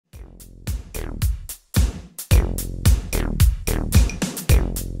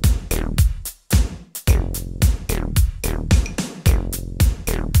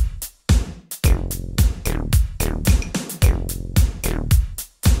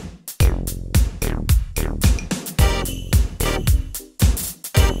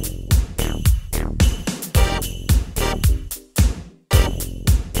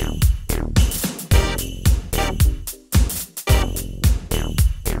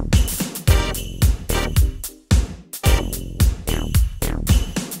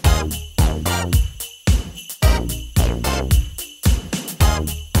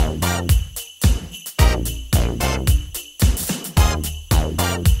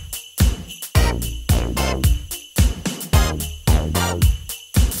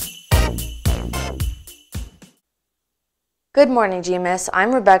Good morning, GMS.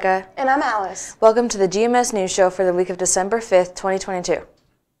 I'm Rebecca. And I'm Alice. Welcome to the GMS News Show for the week of December 5th, 2022.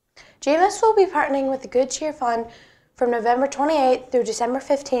 GMS will be partnering with the Good Cheer Fund from November 28th through December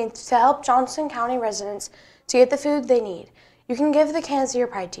 15th to help Johnson County residents to get the food they need. You can give the cans to your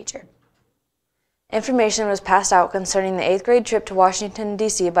Pride teacher. Information was passed out concerning the 8th grade trip to Washington,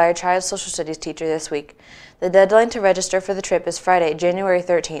 D.C. by a child social studies teacher this week. The deadline to register for the trip is Friday, January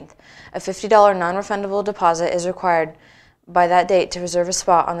 13th. A $50 non-refundable deposit is required by that date to reserve a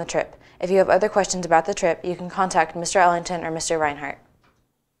spot on the trip. If you have other questions about the trip, you can contact Mr. Ellington or Mr. Reinhardt.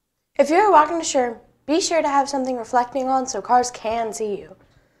 If you are walking to shore, be sure to have something reflecting on so cars can see you.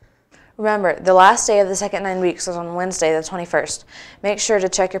 Remember, the last day of the second 9 weeks is on Wednesday, the 21st. Make sure to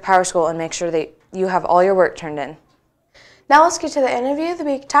check your Power School and make sure that you have all your work turned in. Now let's get to the interview of the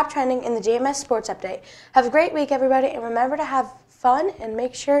week, top trending in the GMS Sports Update. Have a great week, everybody, and remember to have fun and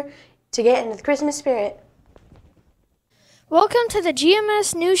make sure to get into the Christmas spirit. Welcome to the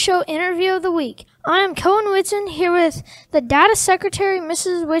GMS News Show interview of the week. I am Cohen Whitson here with the Data Secretary,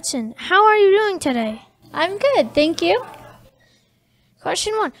 Mrs. Whitson. How are you doing today? I'm good, thank you.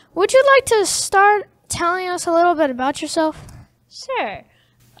 Question 1. Would you like to start telling us a little bit about yourself? Sure.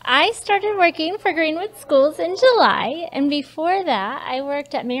 I started working for Greenwood Schools in July, and before that, I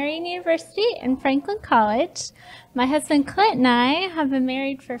worked at Marian University and Franklin College. My husband Clint and I have been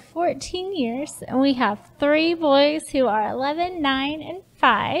married for 14 years, and we have 3 boys who are 11, 9, and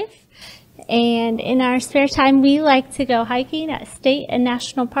 5. And in our spare time, we like to go hiking at state and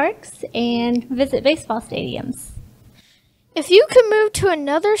national parks and visit baseball stadiums. If you could move to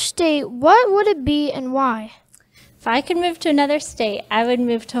another state, what would it be and why? If I could move to another state, I would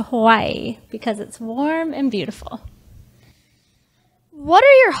move to Hawaii because it's warm and beautiful. What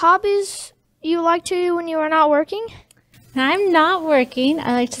are your hobbies you like to do when you are not working? When I'm not working,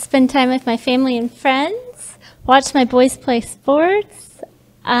 I like to spend time with my family and friends, watch my boys play sports,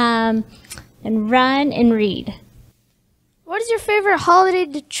 and run and read. What is your favorite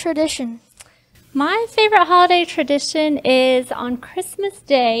holiday tradition? My favorite holiday tradition is on Christmas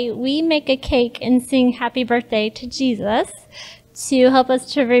Day, we make a cake and sing happy birthday to Jesus to help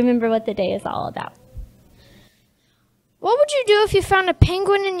us to remember what the day is all about. What would you do if you found a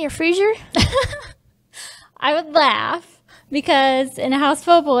penguin in your freezer? I would laugh because in a house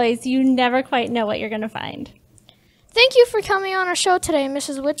full of boys, you never quite know what you're going to find. Thank you for coming on our show today,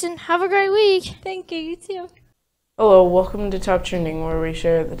 Mrs. Whitson. Have a great week. Thank you, you too. Hello, welcome to Top Trending, where we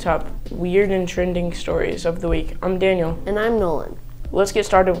share the top weird and trending stories of the week. I'm Daniel. And I'm Nolan. Let's get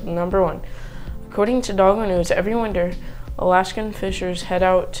started with number 1. According to Doggo News, every winter, Alaskan fishers head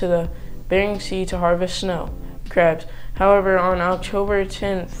out to the Bering Sea to harvest snow crabs. However, on October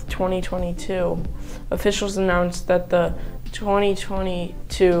 10th, 2022, officials announced that the 2022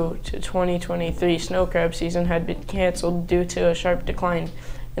 to 2023 snow crab season had been canceled due to a sharp decline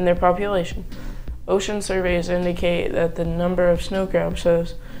in their population. Ocean surveys indicate that the number of snow crabs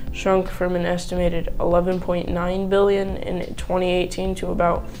has shrunk from an estimated 11.9 billion in 2018 to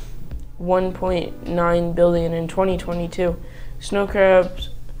about 1.9 billion in 2022. Snow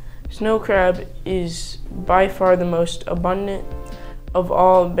crab is by far the most abundant of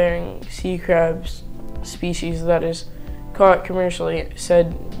all Bering Sea crabs species that is caught commercially,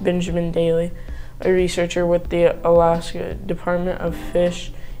 said Benjamin Daly, a researcher with the Alaska Department of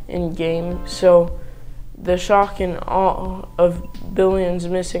Fish and Game. So the shock and awe of billions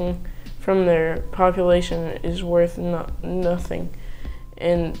missing from their population is worth nothing,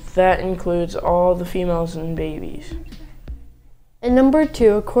 and that includes all the females and babies. And number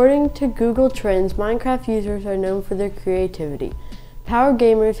 2, according to Google Trends, Minecraft users are known for their creativity. Power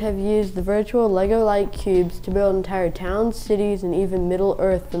gamers have used the virtual Lego-like cubes to build entire towns, cities, and even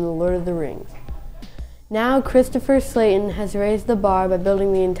Middle-earth from The Lord of the Rings. Now, Christopher Slayton has raised the bar by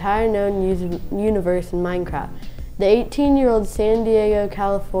building the entire known universe in Minecraft. The 18-year-old San Diego,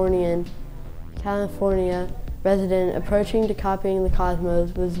 California resident approaching to copying the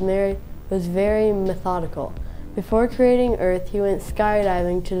cosmos was very methodical. Before creating Earth, he went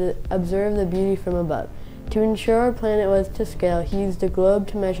skydiving to observe the beauty from above. To ensure our planet was to scale, he used a globe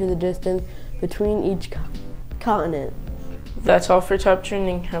to measure the distance between each continent. That's all for Top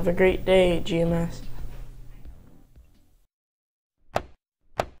Trending. Have a great day, GMS.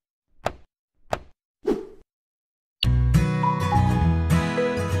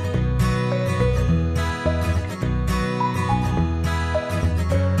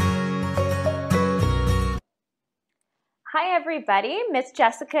 Hi everybody, Miss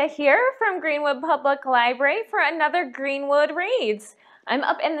Jessica here from Greenwood Public Library for another Greenwood Reads. I'm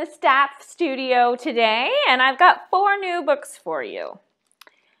up in the staff studio today and I've got 4 new books for you.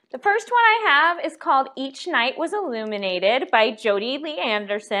 The first one I have is called Each Night Was Illuminated by Jody Lee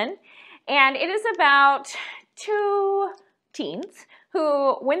Anderson. And it is about two teens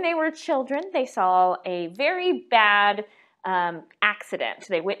who, when they were children, they saw a very bad accident.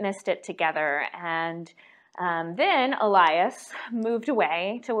 They witnessed it together. And then Elias moved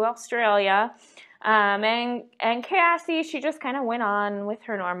away to Australia. And Cassie, she just kind of went on with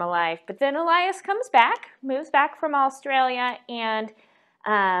her normal life. But then Elias comes back, moves back from Australia, and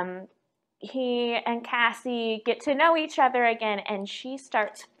he and Cassie get to know each other again, and she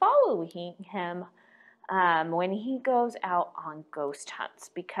starts following him when he goes out on ghost hunts,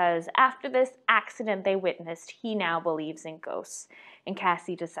 because after this accident they witnessed, he now believes in ghosts, and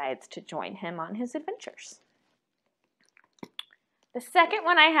Cassie decides to join him on his adventures. The second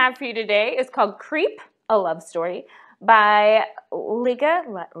one I have for you today is called Creep, a Love Story by Ligia,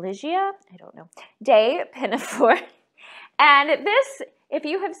 Day Pinafore. And this, if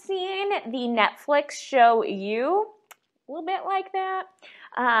you have seen the Netflix show You, a little bit like that,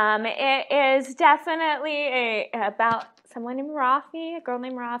 it is definitely about someone named Rafi, a girl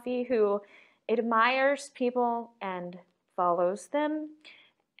named Rafi, who admires people and follows them,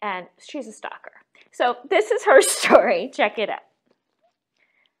 and she's a stalker. So this is her story. Check it out.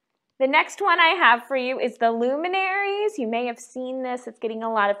 The next one I have for you is The Luminaries. You may have seen this. It's getting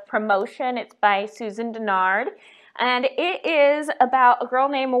a lot of promotion. It's by Susan Dennard. And it is about a girl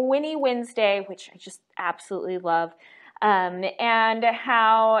named Winnie Wednesday, which I just absolutely love, and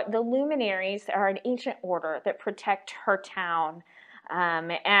how the Luminaries are an ancient order that protect her town.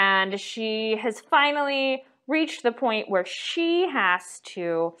 And she has finally reached the point where she has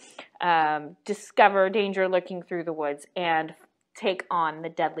to discover danger lurking through the woods and take on the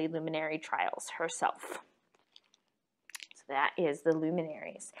deadly luminary trials herself. So that is The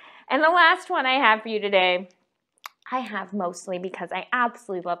Luminaries. And the last one I have for you today, I have mostly because I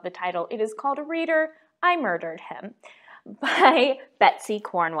absolutely love the title. It is called Reader, I Murdered Him by Betsy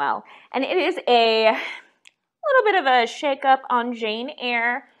Cornwell. And it is a little bit of a shake-up on Jane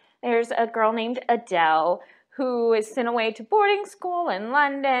Eyre. There's a girl named Adele who is sent away to boarding school in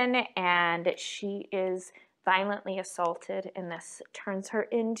London, and she is violently assaulted, and this turns her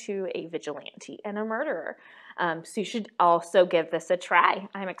into a vigilante and a murderer. So you should also give this a try.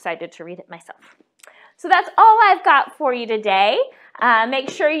 I'm excited to read it myself. So that's all I've got for you today. Make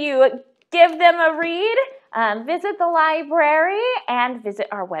sure you give them a read, visit the library, and visit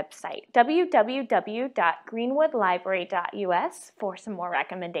our website, www.greenwoodlibrary.us, for some more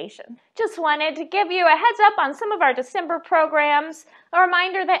recommendations. Just wanted to give you a heads up on some of our December programs. A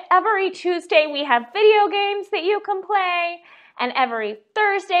reminder that every Tuesday we have video games that you can play, and every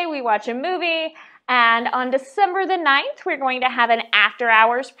Thursday we watch a movie. And on December the 9th, we're going to have an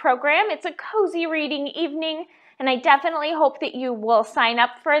after-hours program. It's a cozy reading evening, and I definitely hope that you will sign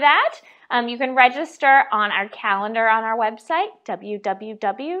up for that. You can register on our calendar on our website,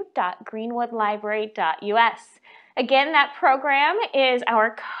 www.greenwoodlibrary.us. Again, that program is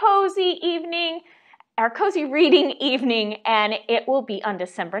our cozy reading evening, and it will be on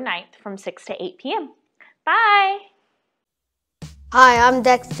December 9th from 6 to 8 p.m. Bye! Hi, I'm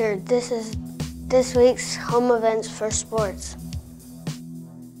Dexter. This is this week's home events for sports.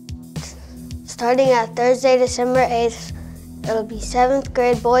 Starting at Thursday, December 8th, it'll be 7th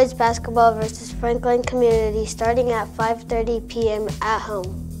grade boys basketball versus Franklin Community starting at 5:30 p.m. at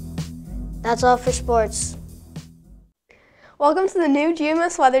home. That's all for sports. Welcome to the new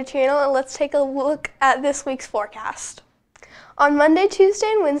GMS Weather Channel, and let's take a look at this week's forecast. On Monday, Tuesday,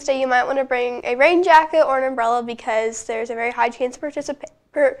 and Wednesday, you might want to bring a rain jacket or an umbrella because there's a very high chance of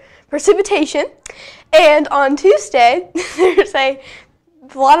precipitation. And on Tuesday, there's a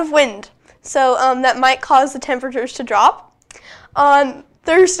lot of wind, so that might cause the temperatures to drop. On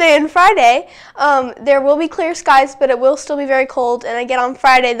Thursday and Friday, there will be clear skies, but it will still be very cold. And again, on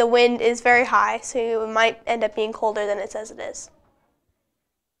Friday, the wind is very high, so it might end up being colder than it says it is.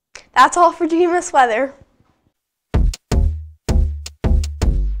 That's all for GMS weather.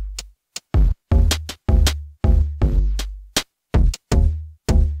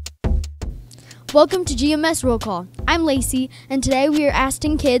 Welcome to GMS Roll Call. I'm Lacey, and today we are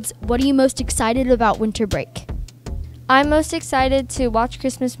asking kids, what are you most excited about winter break? I'm most excited to watch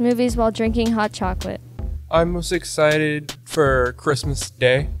Christmas movies while drinking hot chocolate. I'm most excited for Christmas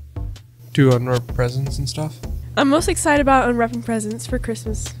Day to unwrap presents and stuff. I'm most excited about unwrapping presents for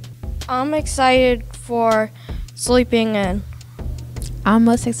Christmas. I'm excited for sleeping in. I'm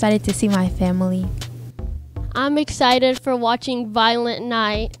most excited to see my family. I'm excited for watching Violent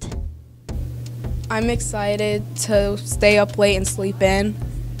Night. I'm excited to stay up late and sleep in.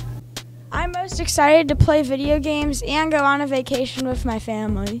 I'm most excited to play video games and go on a vacation with my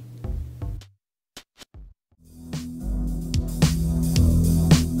family.